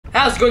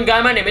How's it going,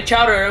 guys? My name is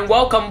Chowder, and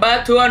welcome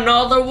back to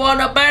another one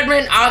of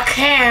Batman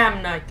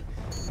Arkham Knight.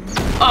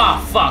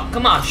 Oh, fuck.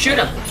 Come on, shoot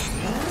him.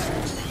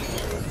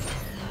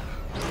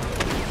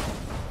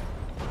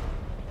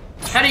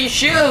 How do you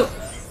shoot?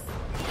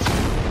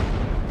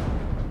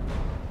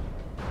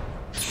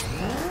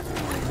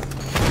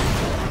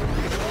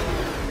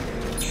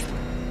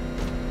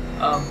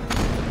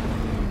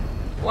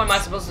 What am I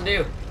supposed to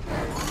do?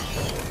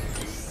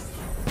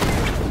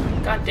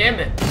 God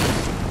damn it.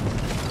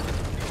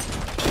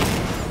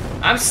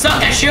 I'm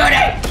suck at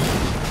shooting!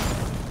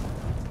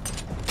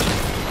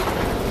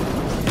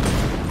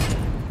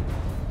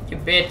 You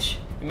bitch.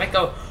 You might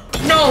go.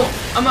 No!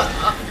 I'm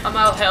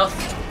out of health.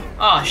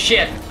 Oh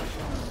shit.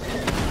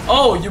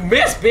 Oh, you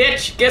missed,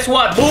 bitch! Guess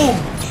what? Boom!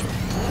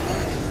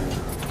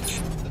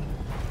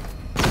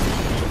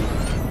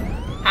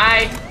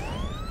 Hi.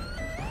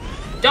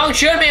 Don't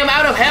shoot me, I'm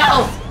out of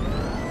health!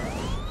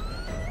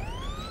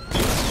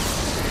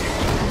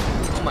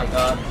 Oh my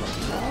god.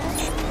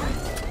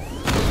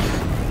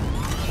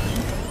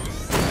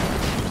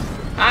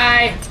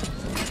 Hi!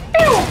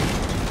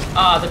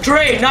 The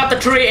tree! Not the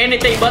tree!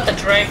 Anything but the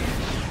tree!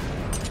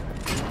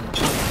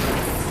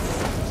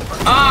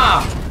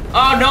 Ah!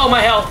 Oh no, my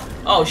health!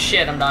 Oh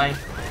shit, I'm dying.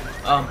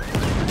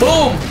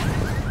 Boom!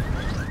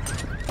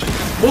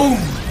 Boom!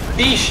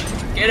 Deesh!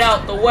 Get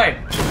out the way!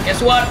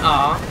 Guess what?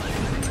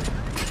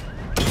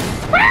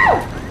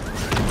 Woo!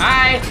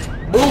 Hi!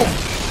 Boom!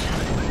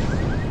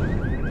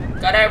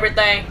 Got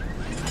everything.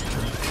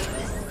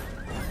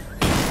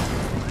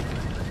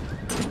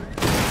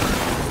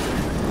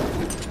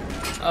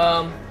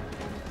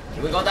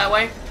 Can we go that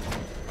way?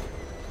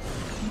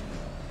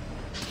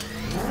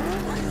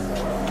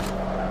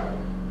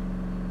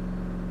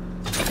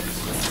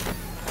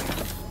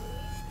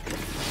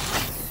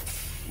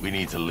 We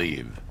need to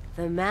leave.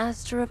 The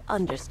master of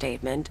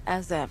understatement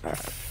as ever.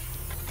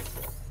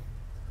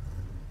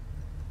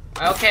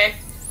 Okay.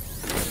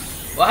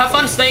 Well, have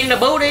fun staying in the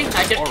building.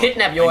 I just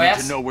kidnap your ass. I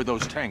need to know where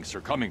those tanks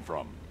are coming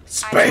from.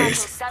 I'm tracking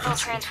several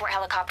transport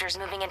helicopters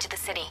moving into the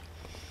city.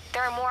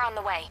 There are more on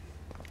the way.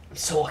 I'm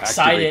so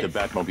excited.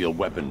 Activate the Batmobile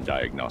weapon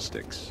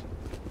diagnostics.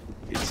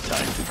 It's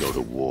time to go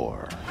to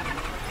war.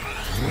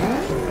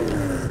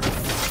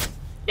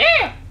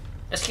 Yeah!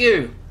 Let's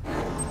go.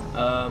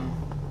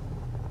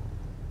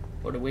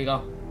 Where do we go?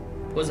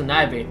 Where's the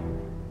knife?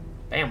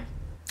 Bam.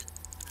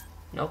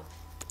 Nope.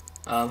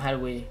 How do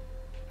we...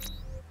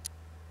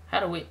 No,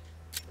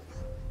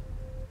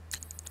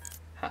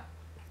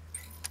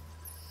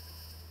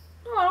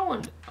 I don't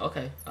want...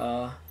 Okay,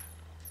 I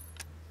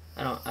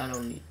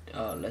don't need...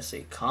 let's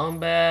see.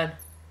 Combat.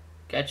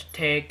 Gadget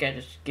tech,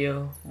 gadget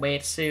skill.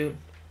 Wet suit.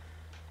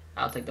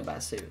 I'll take the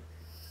bat suit.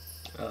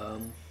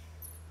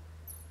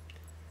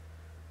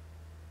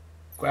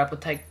 Grapple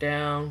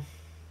takedown.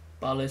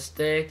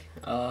 Ballistic.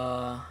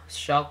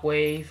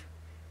 Shockwave.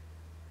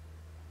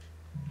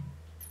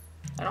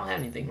 I don't have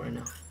anything right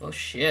now. Oh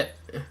shit.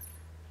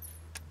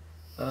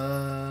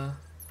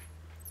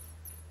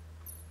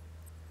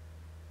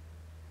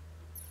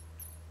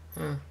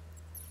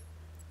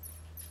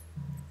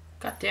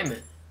 God damn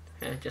it.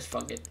 Just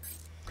fuck it.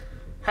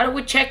 How do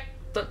we check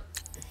the...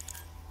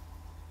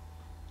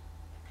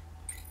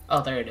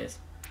 Oh, there it is.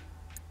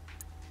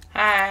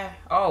 Hi.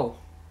 Oh.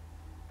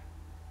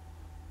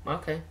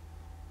 Okay.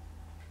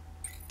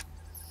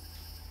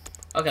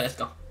 Okay, let's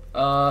go.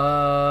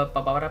 Go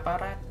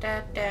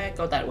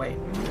that way.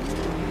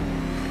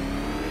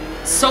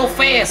 So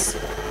fast!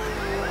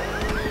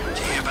 Did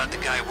you hear about the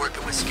guy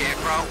working with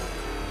Scarecrow?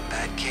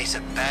 Bad case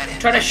of bad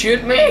energy. Trying to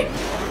shoot me?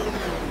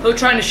 Who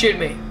trying to shoot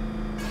me?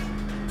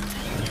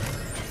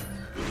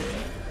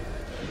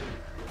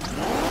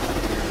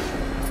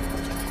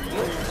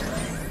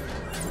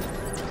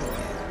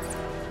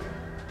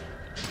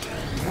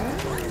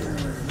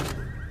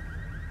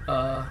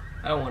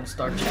 I don't want to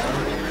start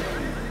challenging.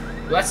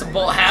 Do I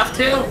have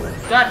to?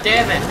 God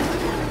damn it.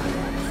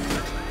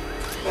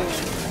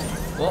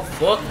 Oh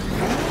fuck.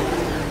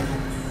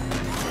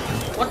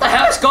 What the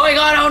hell is going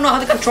on? I don't know how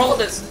to control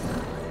this.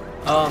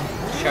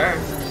 Sure.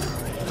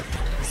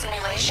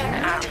 Simulation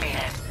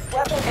activated.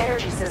 Weapon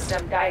energy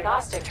system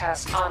diagnostic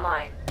test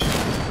online.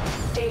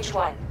 Stage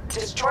 1.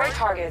 Destroy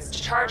targets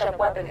to charge up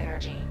weapon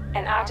energy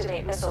and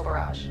activate missile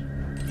barrage.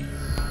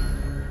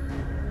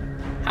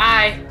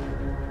 Hi.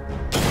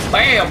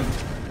 Bam.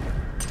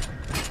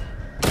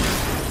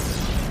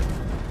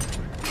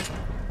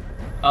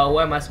 Oh,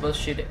 where am I supposed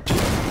to shoot it?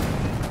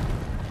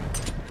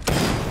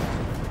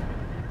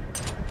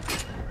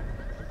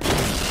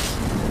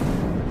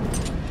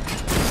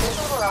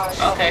 Missile barrage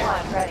okay.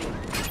 level 1 ready.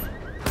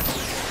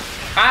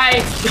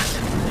 Hi.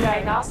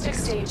 Diagnostic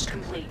stage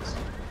complete.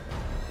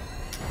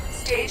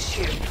 Stage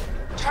 2.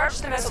 Charge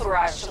the missile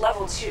barrage to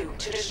level 2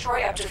 to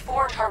destroy up to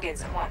 4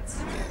 targets at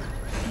once.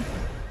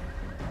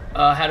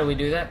 How do we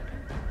do that?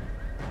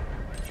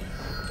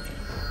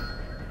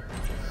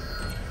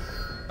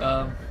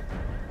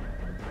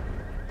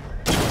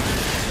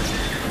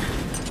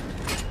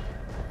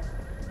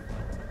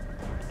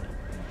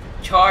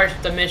 Charge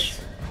the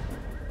mission.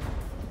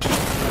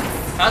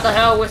 How the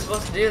hell are we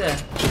supposed to do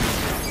that?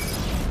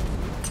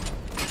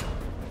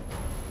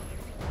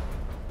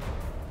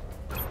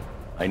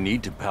 I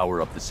need to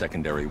power up the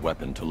secondary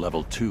weapon to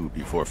level 2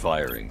 before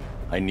firing.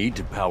 I need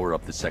to power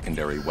up the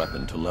secondary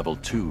weapon to level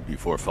 2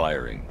 before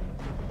firing.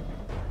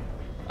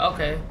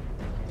 Okay.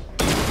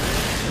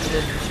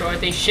 Destroy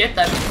the shit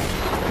that.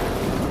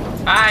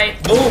 Hi,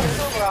 boom!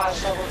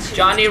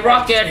 Johnny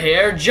Rocket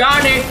here,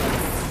 Johnny!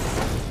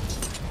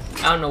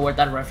 I don't know where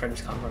that reference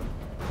come from.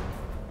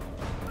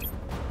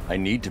 I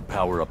need to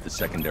power up the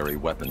secondary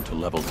weapon to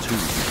level 2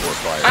 before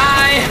firing.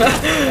 Hi!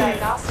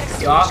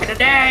 Diagnostics. Y'all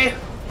today!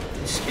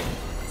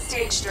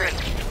 Stage 3.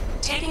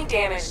 Taking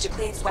damage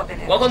depletes weapon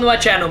energy. Welcome to my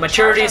channel,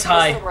 maturity is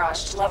high.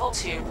 Rush to level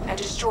 2 and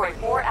destroy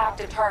 4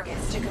 active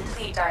targets to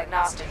complete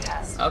diagnostic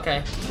tests.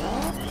 Okay.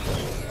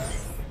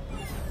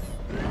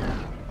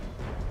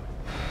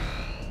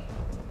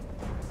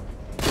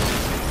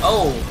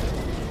 Oh.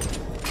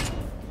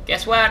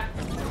 Guess what?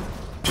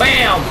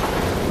 Bam!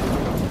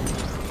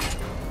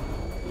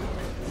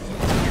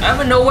 I don't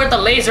even know where the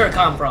laser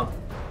come from.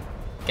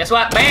 Guess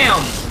what?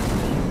 Bam!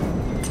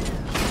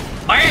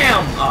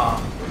 Bam! Oh.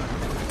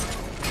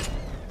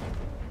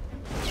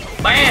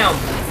 Bam!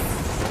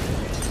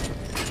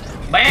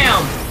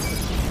 Bam!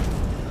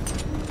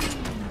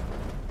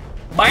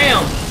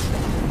 Bam!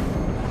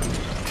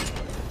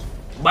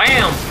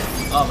 Bam!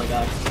 Oh my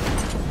god.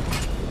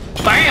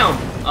 Bam!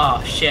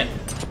 Oh shit.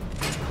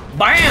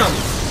 Bam!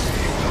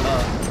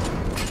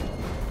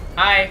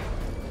 Hi.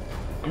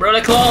 I'm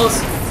really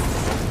close.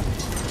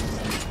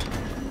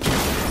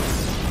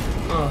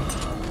 Oh.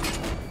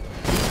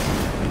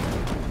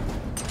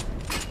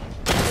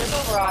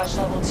 Missile barrage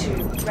level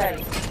 2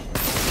 ready.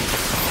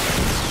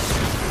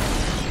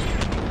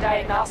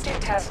 Diagnostic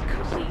test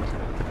complete.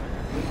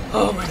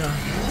 Oh my god.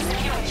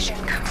 Simulation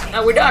complete.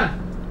 Now we're done.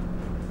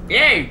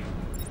 Yay!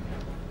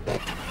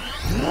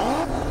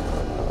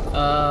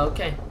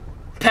 Okay.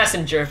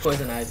 Passenger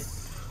poison ivy.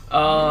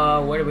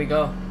 Where do we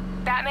go?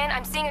 Batman,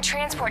 I'm seeing a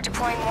transport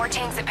deploying more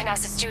tanks at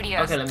Panessa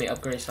Studios. Okay, let me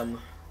upgrade some.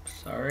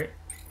 Sorry.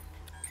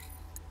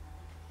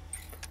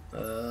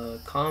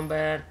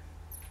 Combat.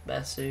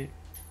 Batsuit.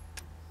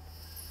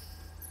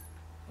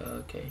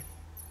 Okay.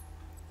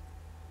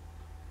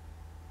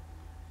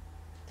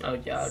 Oh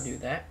yeah, I'll do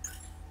that.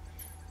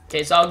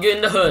 Okay, so I'll get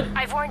in the hood.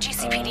 I've warned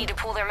GCPD to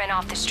pull their men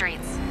off the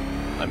streets.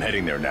 I'm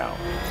heading there now.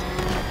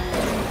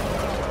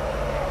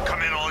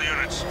 Come in, all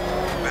units.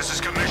 This is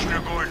Commissioner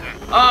Gordon.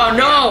 Oh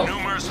no!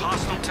 Numerous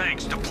hostile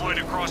tanks deployed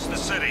across the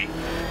city.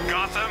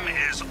 Gotham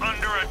is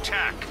under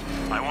attack.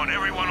 I want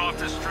everyone off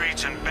the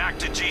streets and back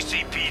to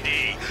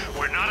GCPD.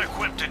 We're not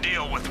equipped to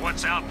deal with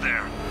what's out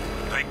there.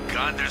 Thank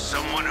God there's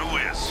someone who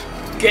is.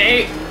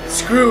 Okay,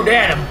 screw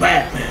that, I'm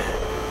Batman.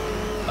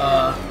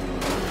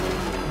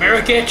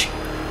 Americage?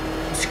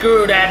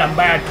 Screw that, I'm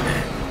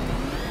Batman.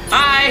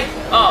 Hi!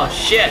 Oh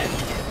shit.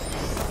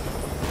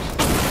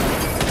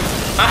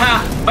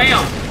 Haha,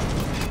 bam!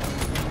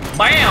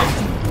 Bam!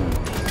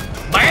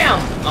 Bam!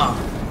 Oh.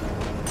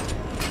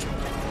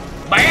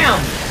 Bam!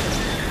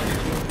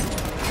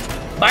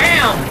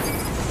 Bam!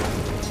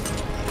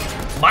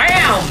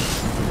 Bam!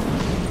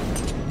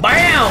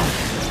 Bam!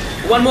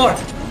 One more.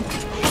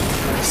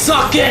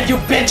 Suck it, you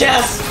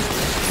bitches!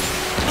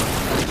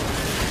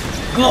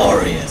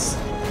 Glorious.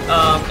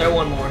 There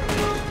one more.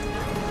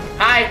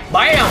 Hi,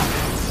 bam!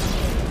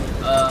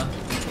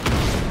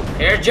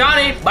 Here,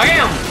 Johnny,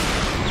 bam!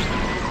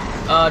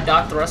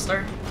 Doc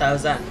Thruster? That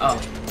was that. Oh.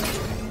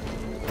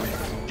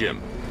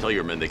 Jim, tell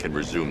your men they can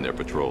resume their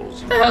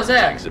patrols. What the hell's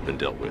that? Tanks have been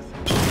dealt with.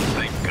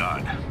 Thank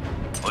God.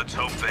 Let's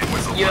hope they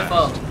were the last.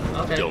 UFO.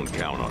 Okay. Don't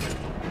count on it.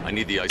 I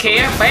need the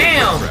Okay, isolation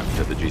bam! prepped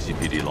at the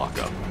GCPD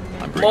lockup.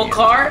 I'm bringing More it.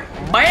 car?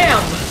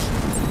 Bam!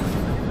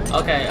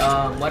 Okay,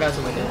 what else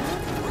are we doing?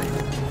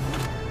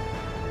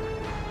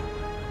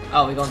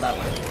 Oh, we're going that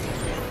way.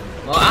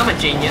 Well, I'm a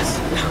genius.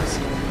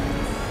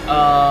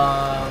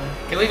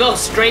 Can we go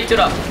straight to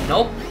the...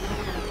 Nope.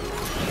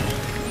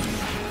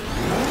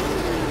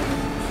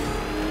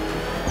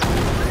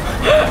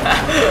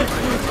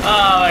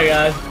 Oh my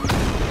god.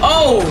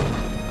 Oh!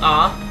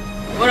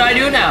 What do I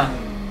do now?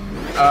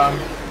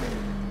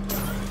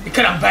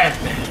 Because I'm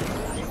Batman.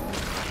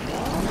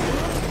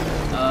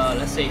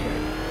 Let's see here.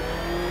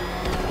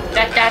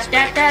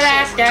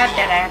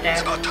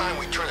 It's about time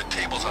we turn the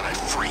tables on that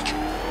freak.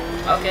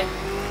 Okay.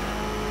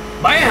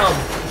 Bam!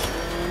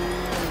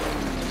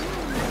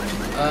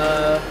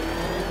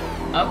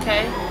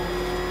 Okay.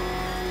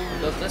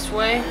 Go this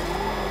way.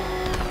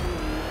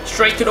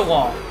 Straight to the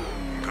wall.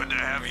 Good to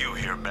have you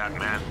here,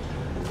 Batman.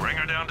 Bring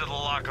her down to the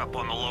lockup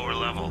on the lower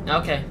level.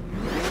 Okay.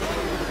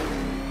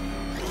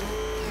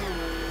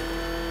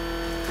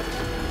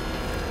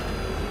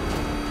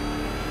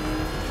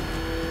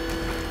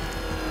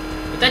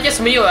 Is that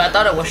just me or I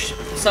thought it was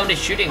somebody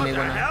shooting me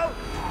when I...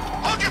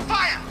 Hold your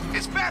fire!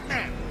 It's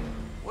Batman!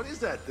 What is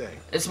that thing?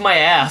 It's my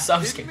ass,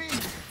 I'm just kidding.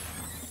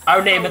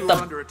 I'll name it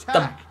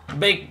the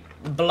big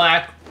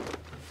black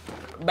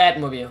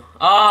Batmobile.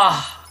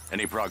 Ah!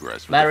 Any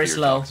progress with Battery the fear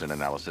slow. toxin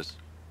analysis?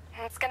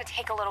 It's gonna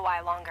take a little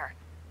while longer.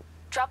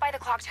 Drop by the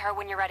clock tower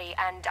when you're ready,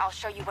 and I'll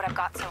show you what I've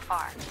got so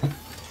far.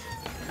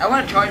 I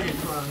want to charge it.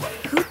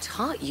 Who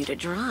taught you to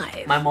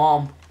drive? My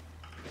mom.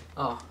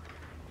 Oh.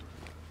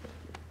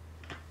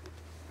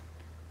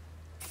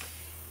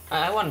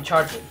 I want to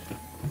charge it.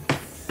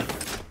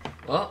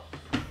 Well.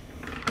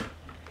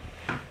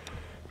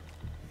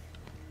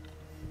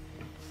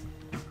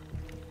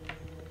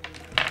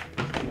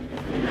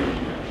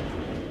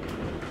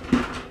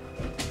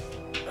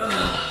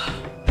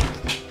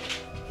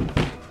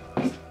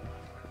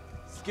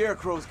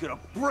 Scarecrow's gonna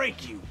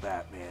break you,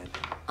 Batman.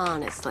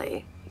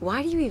 Honestly,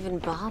 why do you even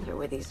bother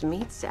with these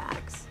meat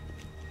sacks?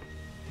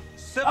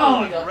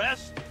 Civil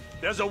unrest?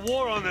 There's a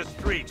war on the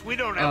streets. We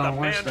don't have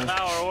the worse than-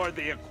 manpower or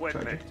the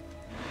equipment.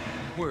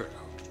 Well,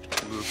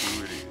 look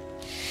who it is.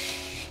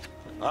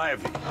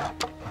 Ivy.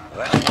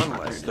 That's one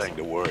less thing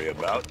to worry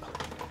about.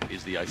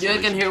 Is the Yeah, I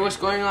isolation can hear what's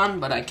going on,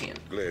 but I can't.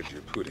 Glad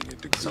you're putting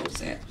it to So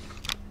sad.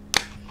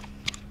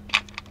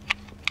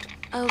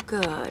 Oh,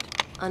 good.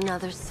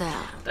 Another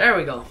cell. There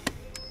we go.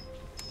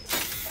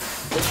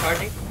 This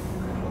charging.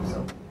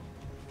 So.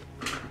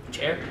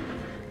 Chair.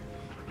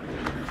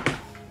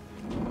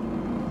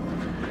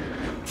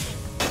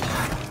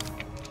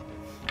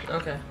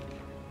 Okay.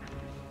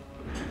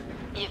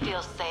 You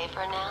feel safer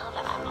now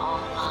that I'm all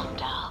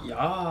locked up?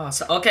 Yeah.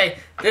 So, okay.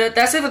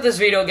 That's it for this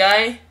video,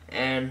 guy.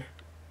 And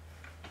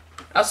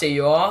I'll see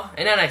you all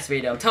in the next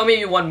video. Tell me if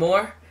you want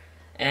more.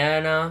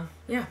 And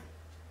yeah.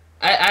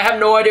 I have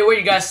no idea what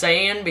you guys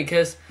saying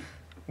because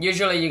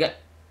usually you got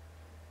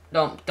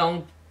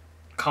don't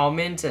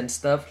comment and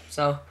stuff.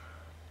 So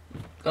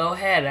go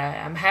ahead.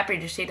 I'm happy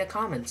to see the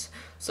comments.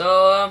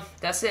 So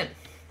that's it.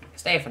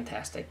 Stay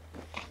fantastic.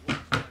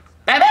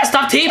 Batman,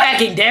 stop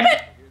teabagging, damn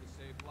it!